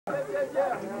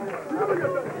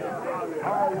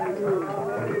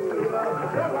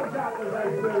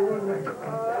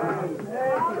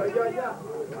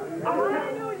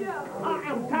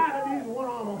I'm tired of these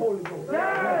one-armed Holy Ghost.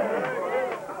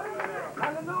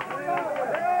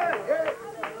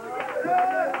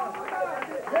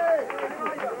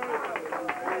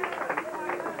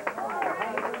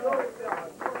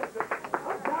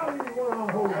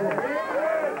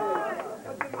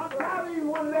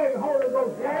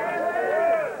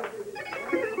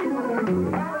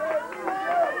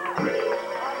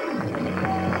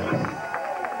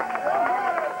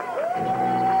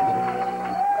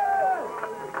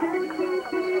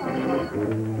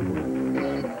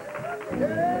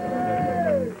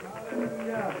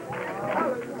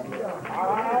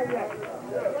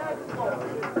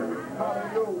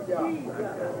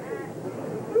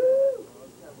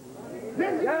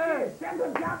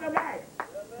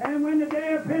 And when the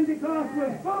day of Pentecost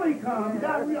was fully come,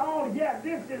 that we all get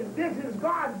this is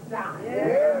God's time.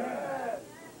 Yeah.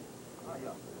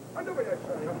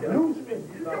 Loose me.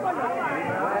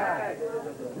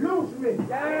 Loose me.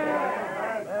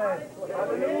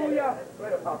 Hallelujah.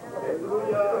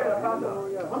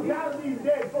 I'm tired of these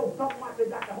dead folks talking about they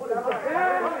got the Holy Ghost.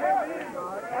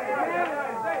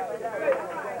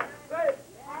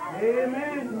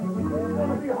 Amen. It's going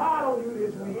to be hard on you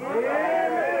this week.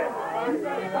 Amen. You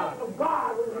got to talk to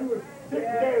God when you sit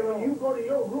there, when you go to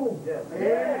your room.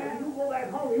 Amen. When you go back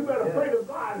home, you better pray to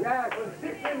God. But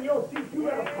sitting in your seat, you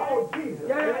better call Jesus.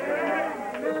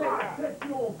 Amen. God set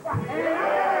you on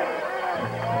fire.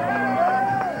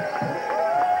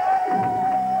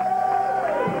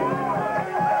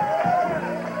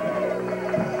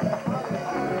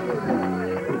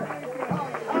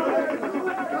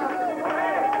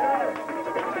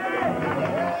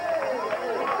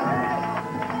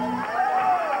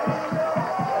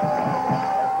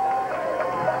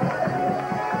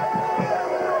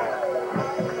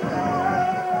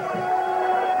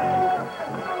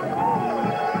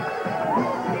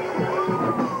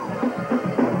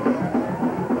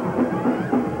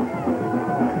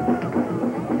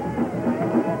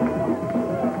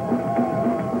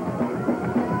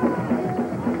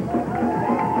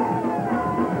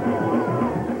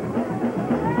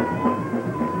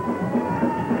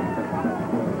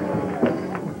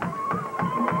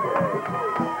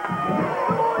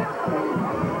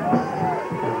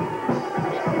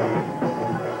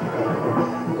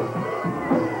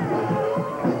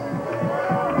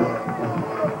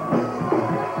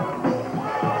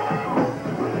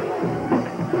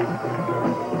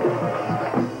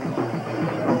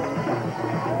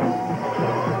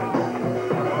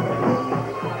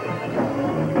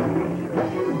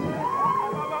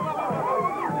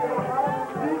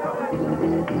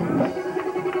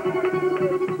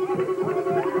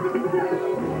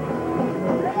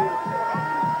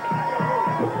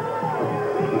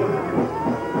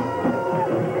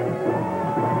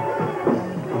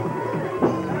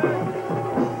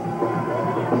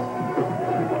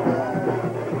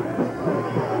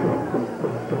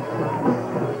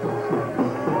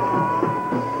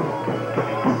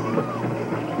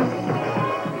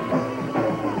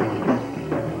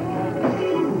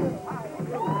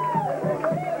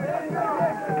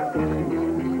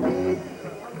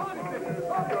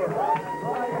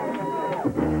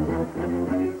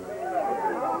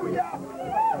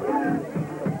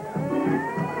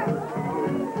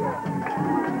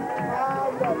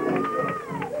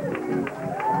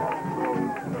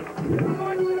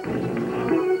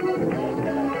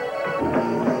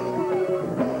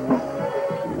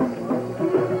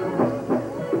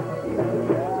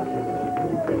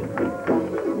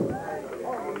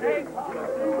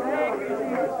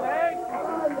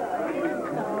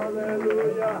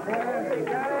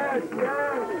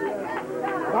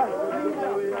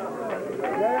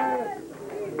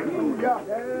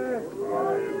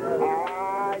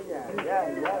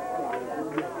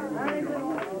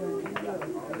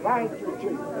 Thank you,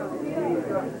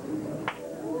 Jesus.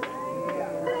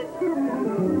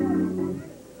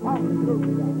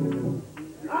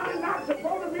 I'm not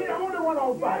supposed to be the only one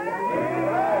on fire.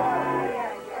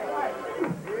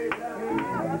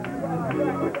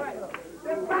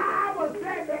 The Bible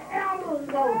said the elders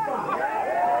is on fire.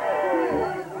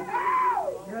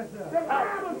 The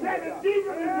Bible said the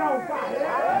deacon is on fire.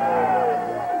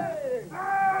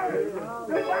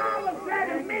 The Bible said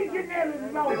the missionary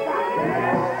is on fire.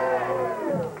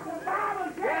 The Bible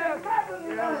said the president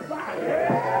is on fire.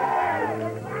 The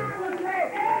Bible said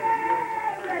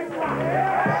everybody.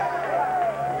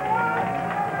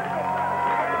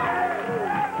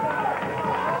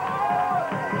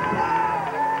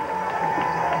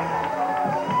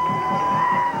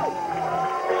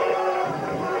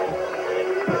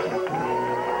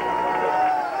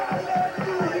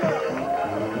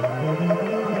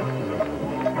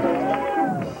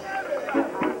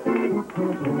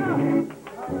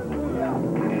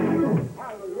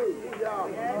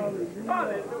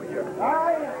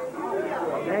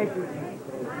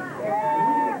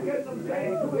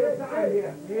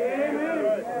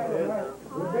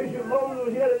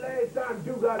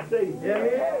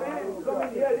 Come in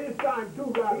here this time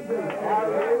too, God.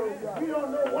 We don't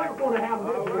know what's going to happen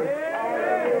this way.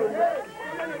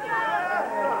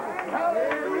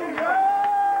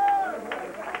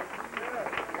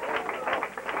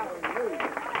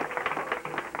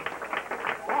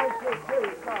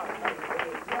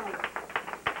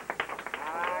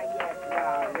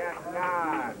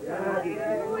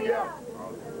 Hallelujah.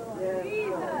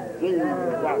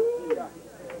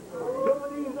 Some of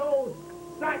these old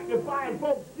sanctified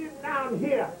folks sitting down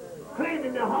here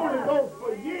claiming the Holy Ghost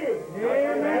for years.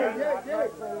 Amen.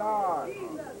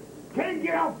 Can't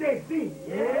get off their seat.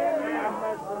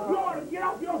 Amen. You ought to get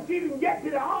off your seat and get to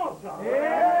the altar.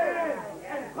 Amen.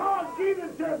 And call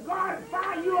Jesus to God and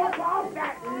fire you up off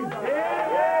that.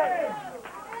 Amen.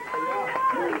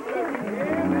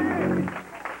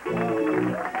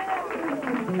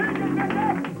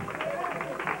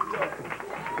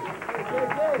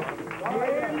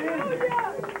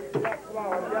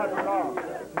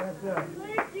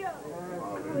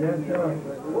 Yes, sir.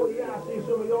 Oh, yeah, I see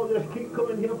some of y'all just keep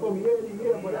coming here from year to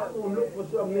year, but I'm going to look for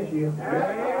something this year.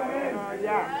 Amen.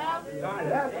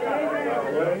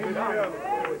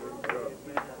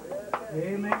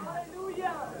 Amen.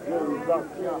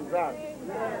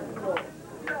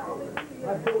 I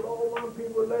told all my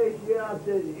people last year, I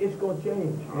said, it's going to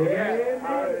change. Amen.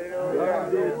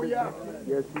 Hallelujah.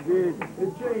 Yes, you did.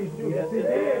 It changed too. Yes, it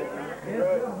did.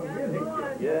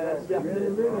 Yes, sir.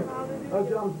 Really. I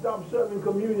said, I'm stop serving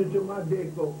communion to my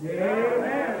dead folks.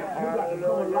 Amen. You got to come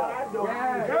alive, though.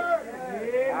 Yes.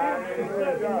 Amen.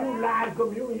 Serving you live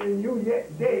communion and you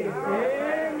yet dead.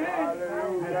 Amen.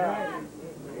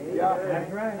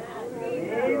 That's right.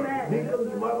 Amen.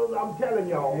 Deacons, mothers, I'm telling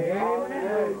y'all.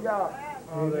 Amen.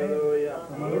 Hallelujah.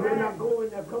 They're not going,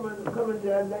 they're coming to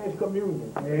that last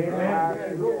communion. Amen.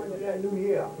 They're going to that new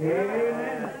year.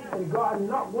 Amen. And God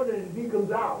knocked one of the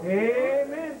deacons out.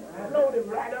 Amen. Load him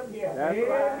right up here. That's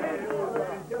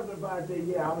right. Everybody say,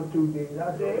 yeah, I was two deacons.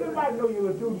 I said, everybody know you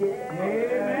were two deacons.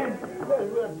 Amen.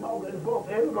 We're talking, folks.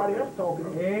 Everybody else talking.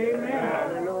 Amen.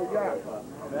 Hallelujah.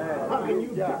 How can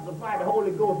you justify the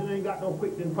Holy Ghost and ain't got no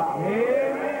quickening power?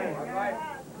 Amen.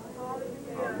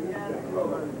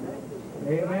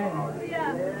 Amen.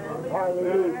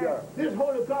 Hallelujah. This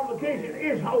holy convocation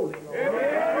is holy.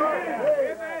 Amen.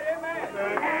 Amen.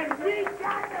 And we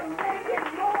got to make it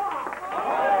more.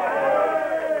 Holy.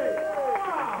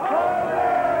 Holy.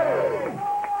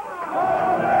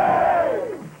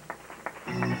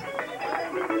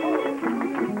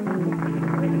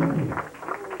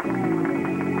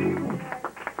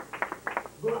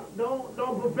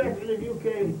 Don't profess it if you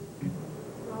can.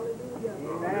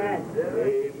 Amen.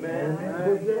 Amen.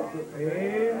 Possess it.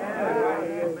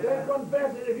 Amen. Just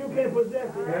confess it if you can't possess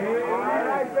it. Amen. All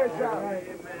right, Bishop.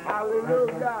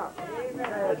 Hallelujah. Amen.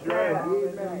 That's right.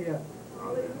 Hallelujah.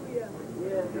 Hallelujah.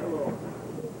 Yes, Lord.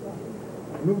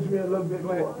 Loose me a little bit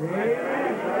more. Amen.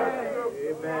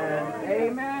 Amen.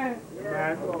 Amen.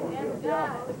 Yes, Lord.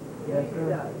 Yes,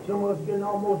 sir. Some of us getting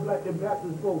almost like the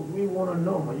Baptist folks. We want a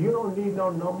number. You don't need no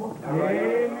number.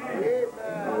 Amen.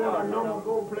 You want a number,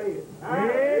 go play it.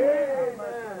 Amen.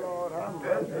 Lord, I'm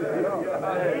blessed.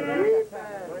 Amen.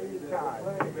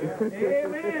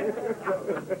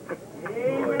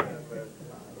 Amen.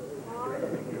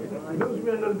 Lose me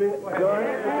a little bit. Go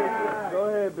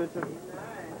ahead, Bishop.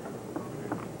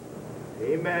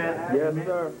 Amen. Yes,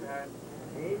 sir.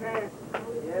 Amen.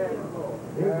 Yes, Lord.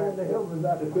 Amen. The help is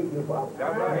out the quickness, Father.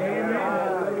 Amen.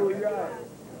 Hallelujah.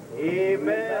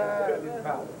 Amen.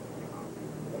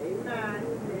 Amen.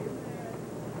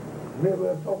 Remember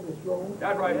I told me strong?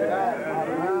 That's right.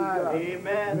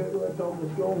 Amen. Remember I told me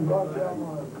strong? God said, I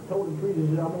told the preachers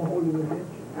that I'm going to hold you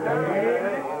against you.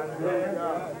 Amen.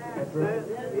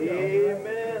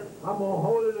 Amen. I'm going to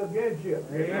hold it against you.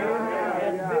 Amen.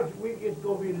 And this week it's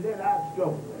going to be let out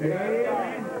strong.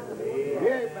 Amen.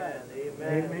 Amen.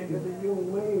 Amen. Get the young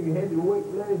man, you had to wait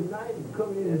last night and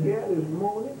come in here this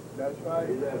morning. That's right.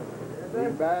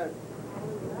 Amen.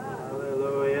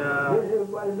 Hallelujah. Let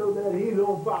everybody know that he's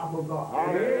on fire for God.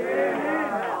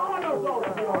 Amen. All those on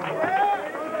fire.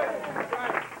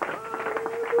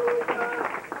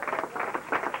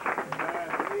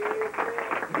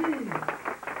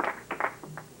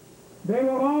 They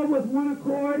were all with one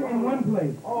accord in one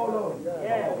place. All of them.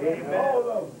 Yeah. Amen. All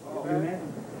of them. Amen.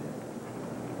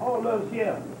 All of us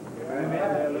here.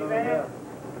 Amen. Amen.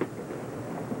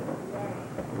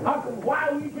 How come,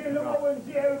 why we can't look over and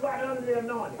see everybody under the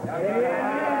anointing?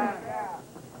 Amen.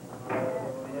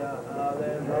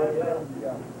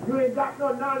 You ain't got no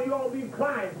anointing, you won't be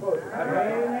crying for it.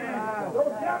 Amen.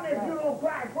 Don't tell me if you don't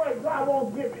cry for it, God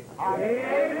won't give it.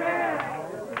 Amen.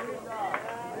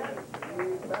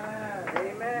 Amen.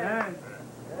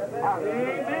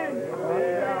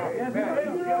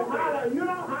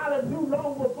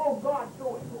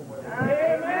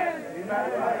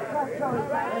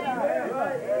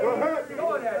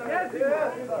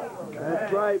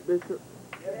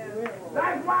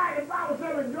 That's why if I was to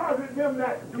rejoice with them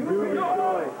that you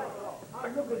rejoice. I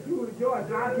look at you rejoice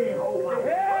and I can't hold my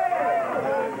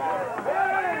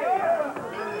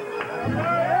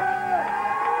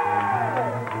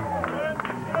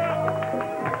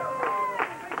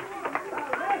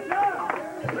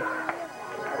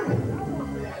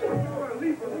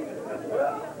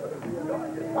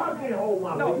I can't hold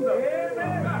my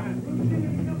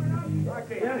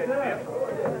Yes, sir.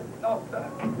 No,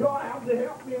 sir. God have to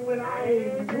help me when I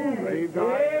ain't moving. Praise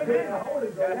God. Amen. Holy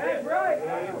Ghost. That's right.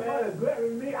 Amen. Glory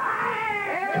to me.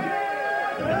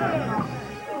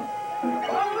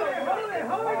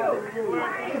 Holy Ghost.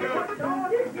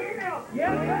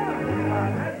 Yes, sir.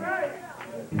 That's right.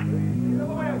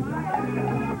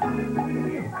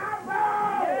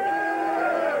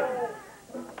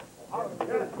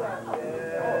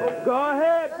 Go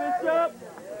ahead, Bishop.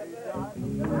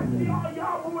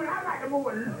 Y'all moving, I like to move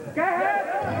it. Go ahead.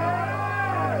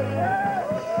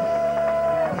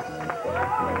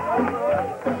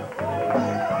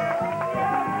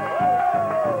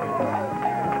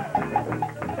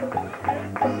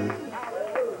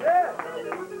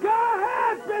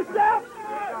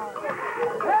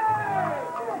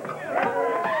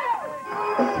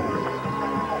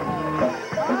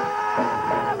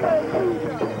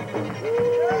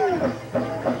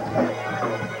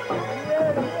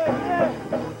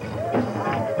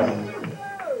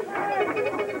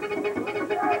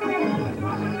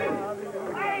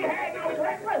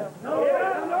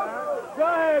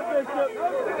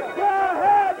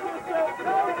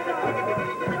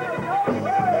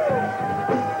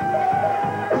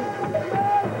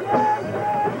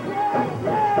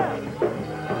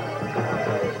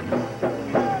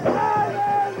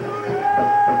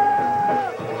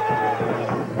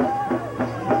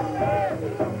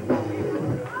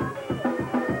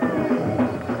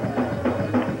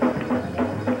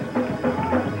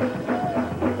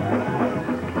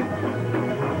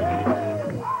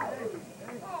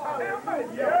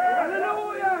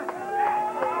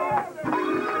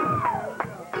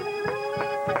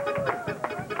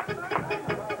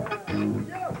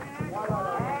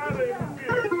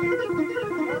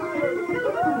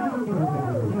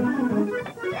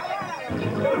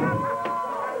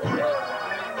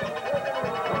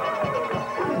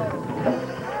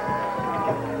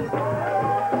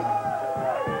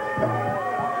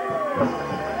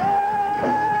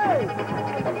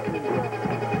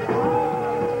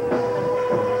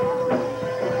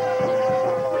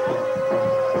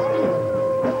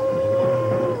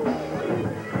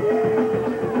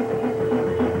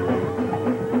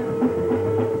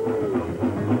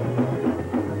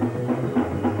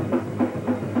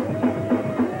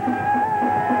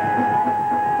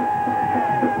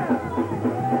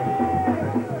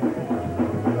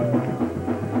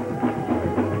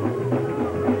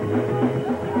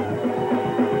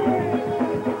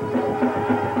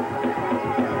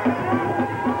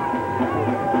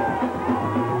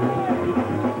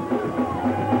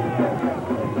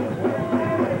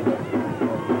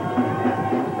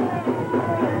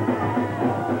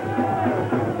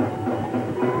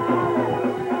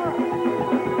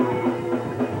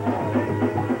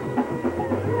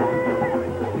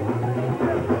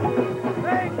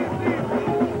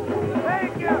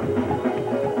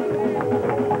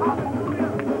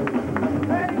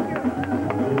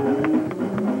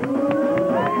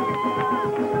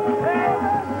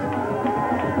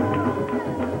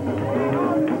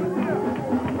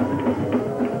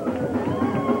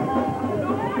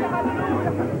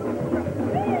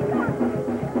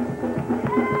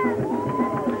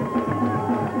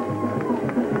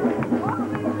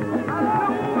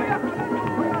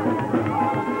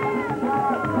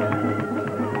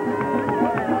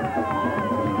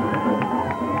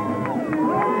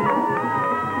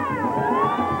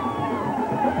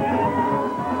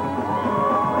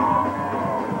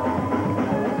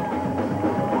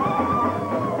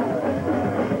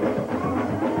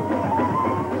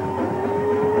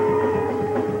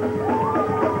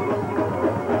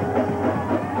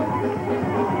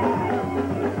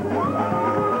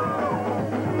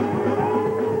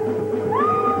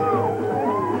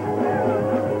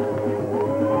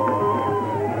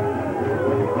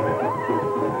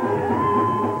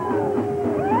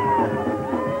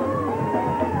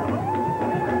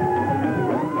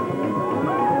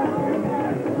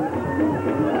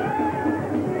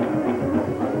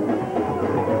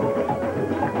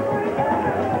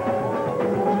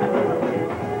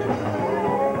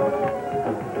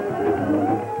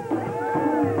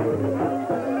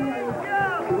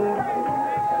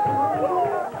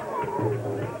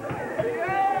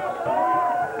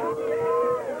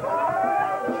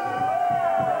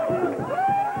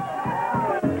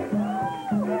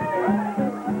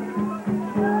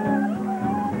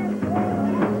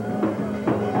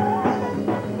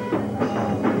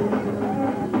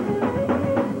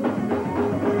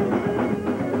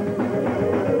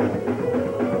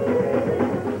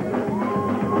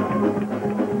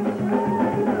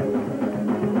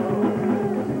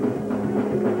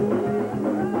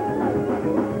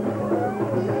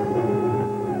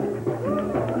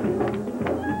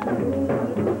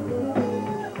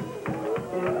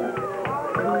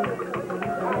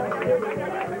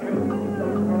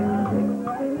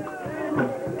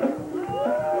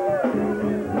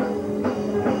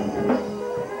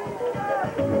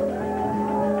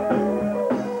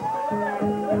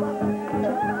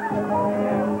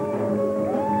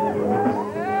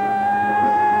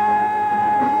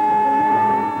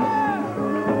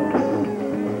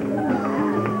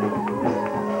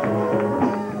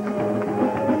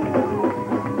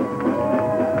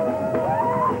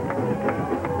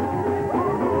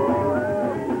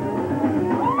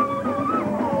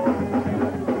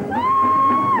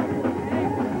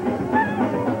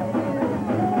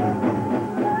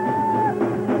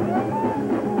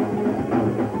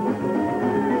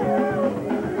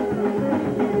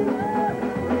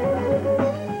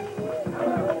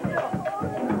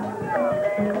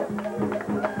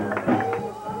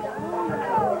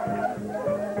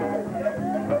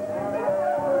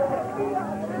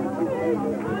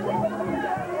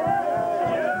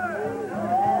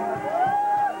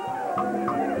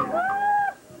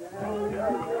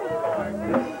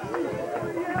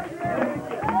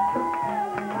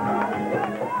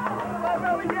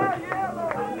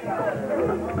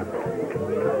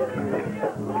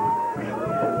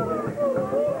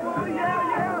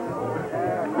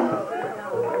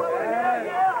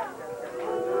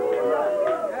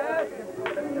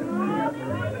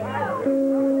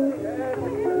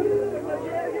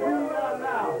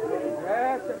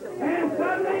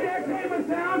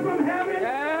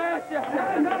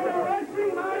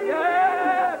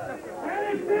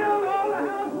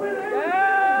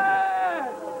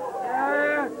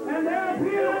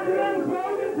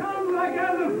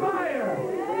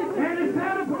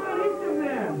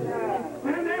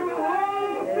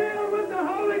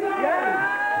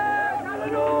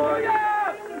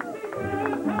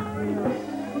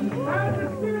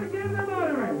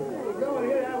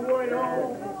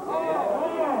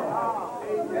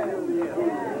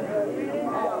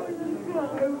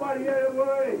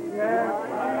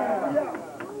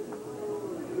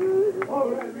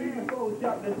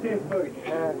 chapter 10 verse.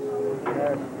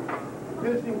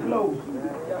 Listen close.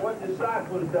 What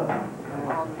disciples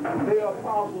done. They are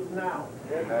apostles now.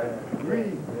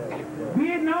 Read. Be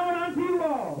it known unto you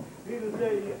all. Peter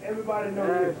said, everybody know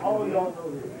this. All y'all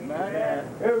know this. Amen.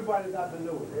 Everybody got to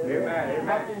know it. Amen.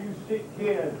 How can you sit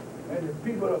here and the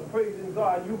people are praising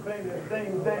God, you claim the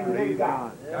same thing they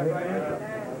got?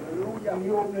 Amen. And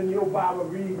you opening your Bible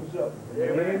reading something.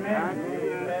 Amen.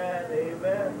 Amen.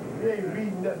 Amen. You ain't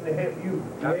reading nothing to help you.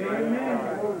 Amen.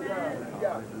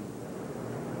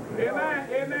 Amen.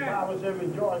 Amen. The Bible says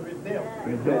rejoice with them.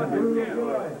 Rejoice with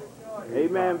them.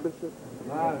 Amen, Bishop.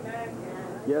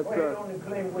 Yes, Go sir. ahead on and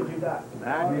claim what you got.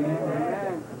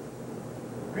 Amen.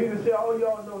 Peter said, oh,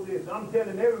 y'all know this. I'm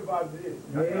telling everybody this.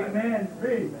 Amen.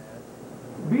 Read.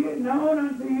 Be it known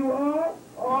unto you all.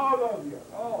 All of you.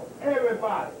 Oh.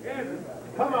 Everybody.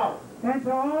 Come on. And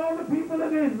to all the people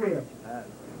of Israel.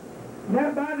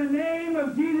 That by the name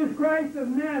of Jesus Christ of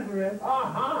Nazareth,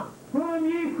 whom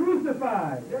ye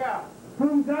crucified,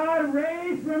 whom God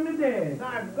raised from the dead.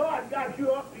 Now, if God got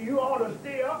you up, you ought to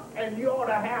stay up, and you ought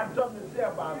to have something to say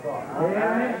about God.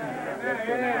 Amen.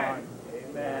 Amen.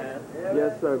 Amen.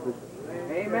 Yes, sir, Bishop.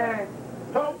 Amen.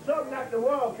 Talk something that the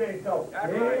world can't talk.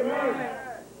 Amen.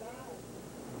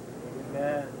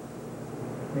 Amen.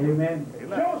 Amen.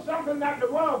 Show something that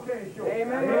the world can't show.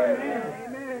 Amen. Amen.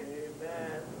 Amen.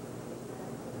 Amen.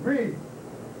 Read.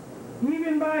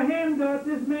 Even by him doth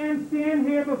this man stand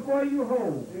here before you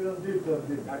whole. You don't do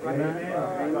something. Amen.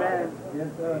 Amen. Yes,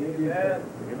 sir. Amen.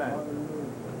 Amen.